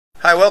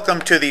Hi,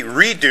 welcome to the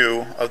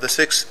redo of the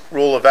sixth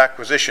rule of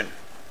acquisition.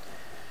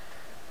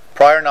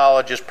 Prior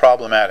knowledge is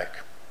problematic.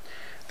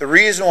 The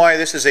reason why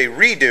this is a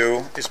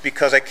redo is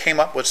because I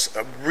came up with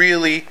a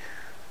really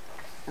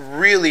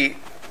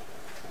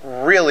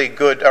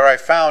good, or I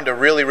found a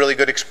really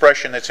good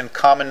expression that's in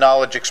common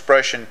knowledge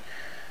expression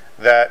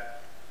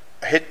that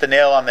hit the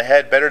nail on the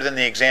head better than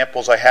the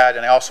examples I had,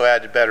 and I also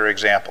added better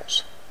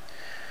examples.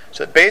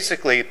 So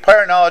basically,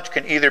 prior knowledge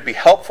can either be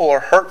helpful or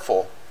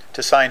hurtful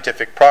to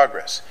scientific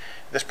progress.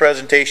 This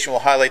presentation will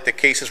highlight the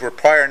cases where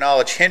prior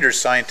knowledge hinders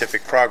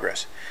scientific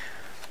progress.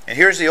 And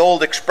here's the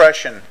old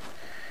expression: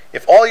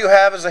 if all you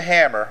have is a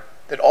hammer,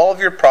 then all of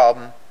your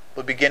problem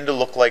will begin to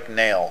look like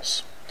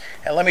nails.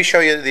 And let me show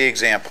you the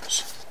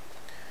examples.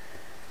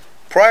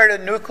 Prior to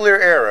the nuclear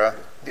era,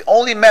 the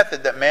only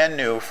method that man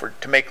knew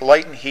to make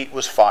light and heat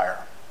was fire.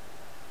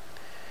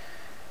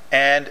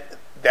 And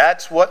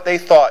that's what they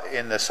thought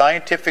in the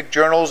scientific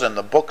journals and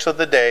the books of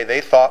the day.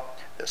 They thought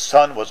the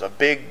sun was a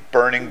big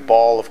burning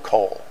ball of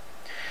coal.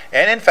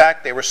 And in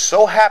fact, they were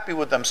so happy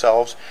with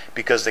themselves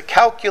because the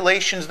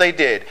calculations they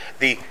did,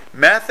 the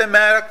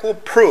mathematical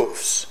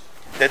proofs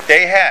that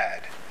they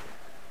had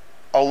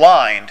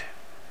aligned,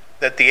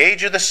 that the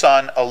age of the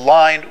sun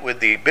aligned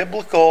with the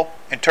biblical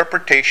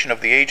interpretation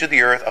of the age of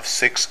the earth of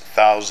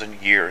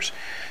 6,000 years.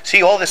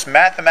 See all this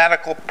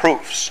mathematical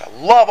proofs. I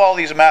love all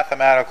these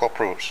mathematical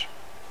proofs.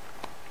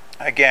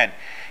 Again,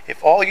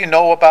 if all you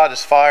know about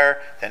is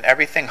fire, then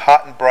everything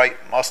hot and bright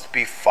must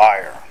be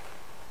fire.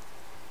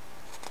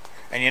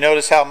 And you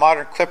notice how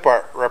modern clip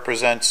art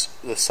represents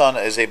the sun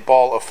as a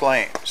ball of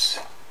flames.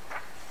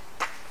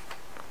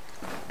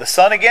 The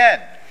sun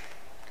again.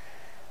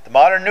 The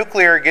modern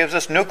nuclear gives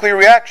us nuclear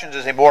reactions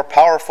as a more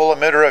powerful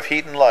emitter of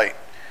heat and light.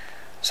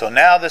 So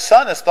now the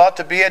sun is thought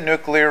to be a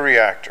nuclear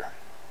reactor.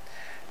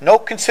 No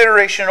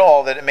consideration at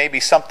all that it may be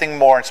something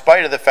more, in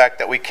spite of the fact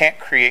that we can't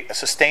create a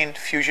sustained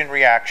fusion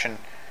reaction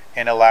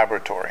in a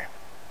laboratory.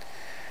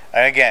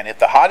 And again, if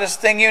the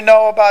hottest thing you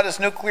know about is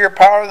nuclear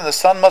power, then the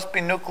sun must be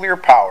nuclear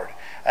powered.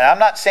 And I'm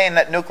not saying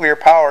that nuclear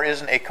power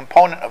isn't a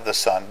component of the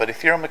sun, but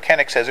Ethereal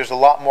Mechanics says there's a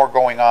lot more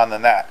going on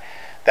than that.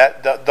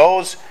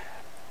 Those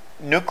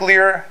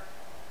nuclear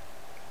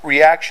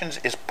reactions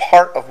is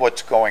part of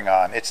what's going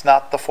on. It's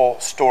not the full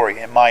story,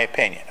 in my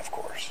opinion, of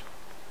course.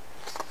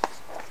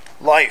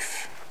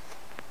 Life.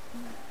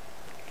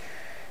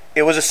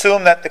 It was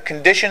assumed that the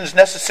conditions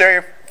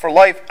necessary for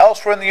life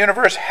elsewhere in the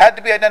universe had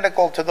to be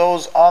identical to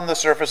those on the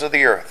surface of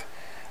the earth.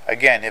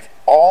 Again, if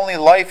only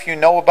life you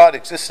know about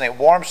exists in a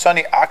warm,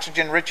 sunny,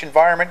 oxygen-rich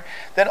environment,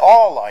 then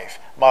all life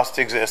must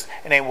exist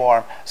in a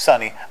warm,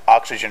 sunny,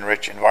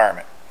 oxygen-rich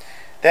environment.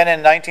 Then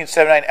in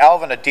 1979,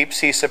 Alvin, a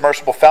deep-sea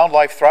submersible, found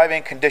life thriving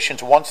in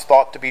conditions once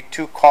thought to be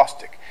too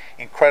caustic.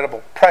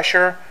 Incredible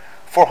pressure,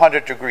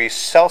 400 degrees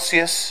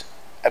Celsius,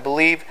 I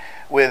believe,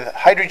 with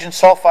hydrogen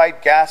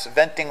sulfide gas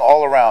venting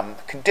all around,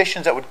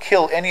 conditions that would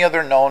kill any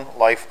other known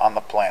life on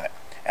the planet.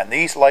 And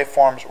these life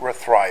forms were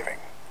thriving.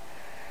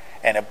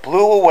 And it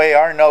blew away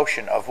our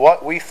notion of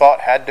what we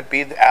thought had to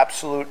be the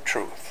absolute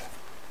truth.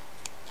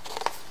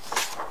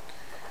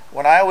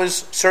 When I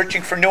was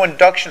searching for new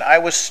induction, I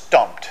was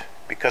stumped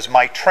because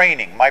my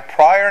training, my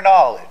prior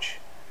knowledge,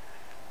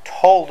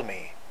 told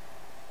me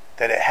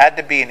that it had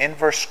to be an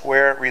inverse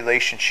square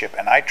relationship.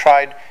 And I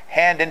tried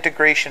hand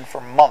integration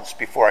for months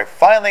before I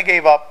finally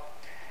gave up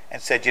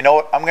and said, you know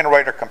what, I'm going to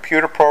write a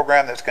computer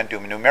program that's going to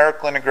do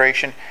numerical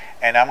integration,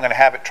 and I'm going to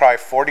have it try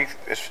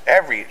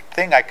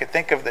everything I could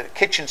think of, the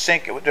kitchen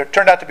sink. It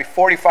turned out to be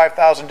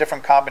 45,000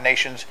 different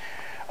combinations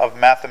of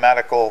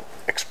mathematical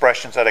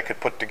expressions that I could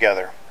put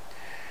together.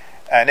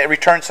 And it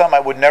returned something I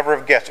would never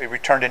have guessed. It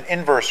returned an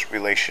inverse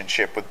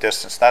relationship with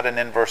distance, not an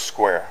inverse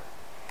square.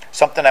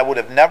 Something I would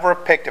have never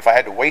picked if I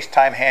had to waste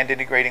time hand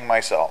integrating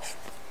myself.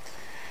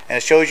 And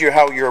it shows you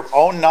how your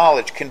own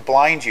knowledge can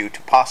blind you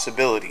to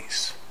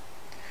possibilities.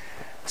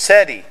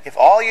 SETI, if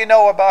all you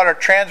know about are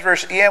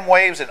transverse EM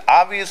waves, then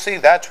obviously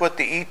that's what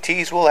the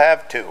ETs will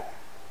have too.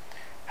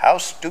 How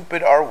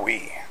stupid are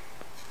we?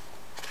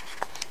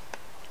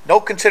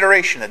 No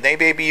consideration that they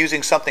may be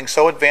using something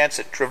so advanced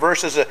it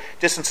traverses a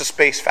distance of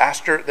space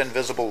faster than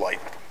visible light.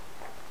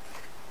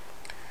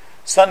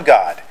 Sun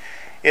God,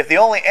 if the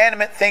only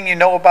animate thing you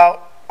know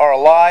about are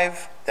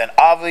alive, then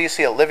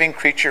obviously a living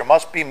creature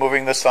must be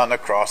moving the sun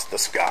across the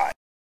sky.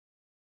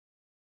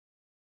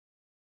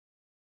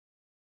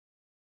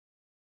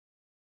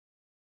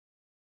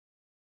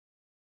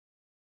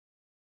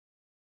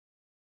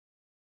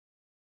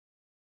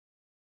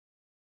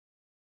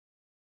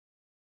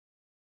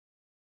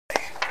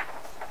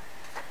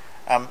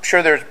 I'm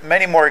sure there's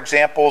many more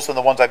examples than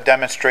the ones I've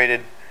demonstrated.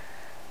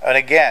 And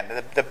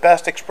again, the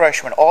best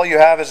expression, when all you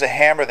have is a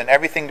hammer, then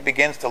everything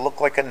begins to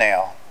look like a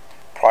nail.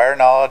 Prior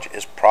knowledge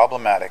is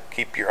problematic.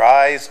 Keep your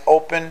eyes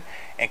open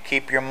and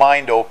keep your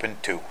mind open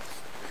too.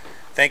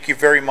 Thank you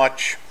very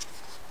much.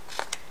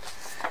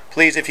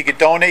 Please, if you could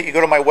donate, you go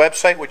to my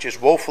website, which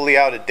is woefully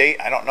out of date.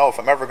 I don't know if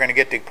I'm ever going to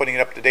get to putting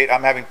it up to date.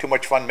 I'm having too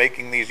much fun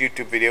making these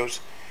YouTube videos.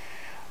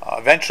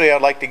 Eventually,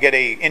 I'd like to get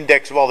an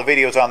index of all the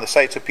videos on the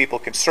site so people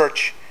can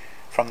search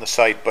from the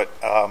site, but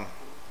I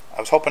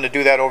was hoping to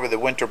do that over the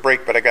winter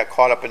break, but I got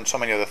caught up in so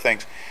many other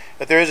things.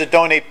 But there is a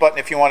donate button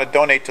if you want to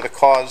donate to the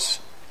cause.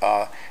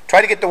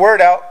 Try to get the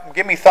word out.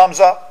 Give me thumbs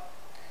up,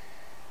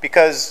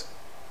 because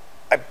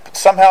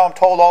somehow I'm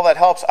told all that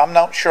helps. I'm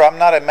not sure. I'm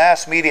not a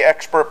mass media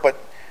expert, but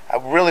I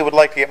really would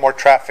like to get more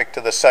traffic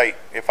to the site.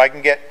 If I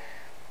can get,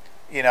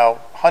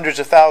 hundreds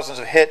of thousands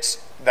of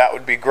hits, that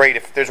would be great.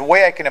 If there's a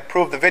way I can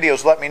improve the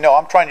videos, let me know.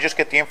 I'm trying to just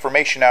get the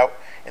information out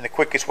in the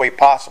quickest way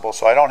possible,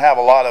 so I don't have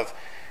a lot of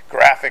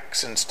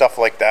graphics and stuff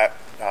like that.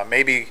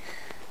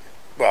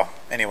 Well,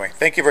 anyway,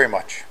 thank you very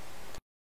much.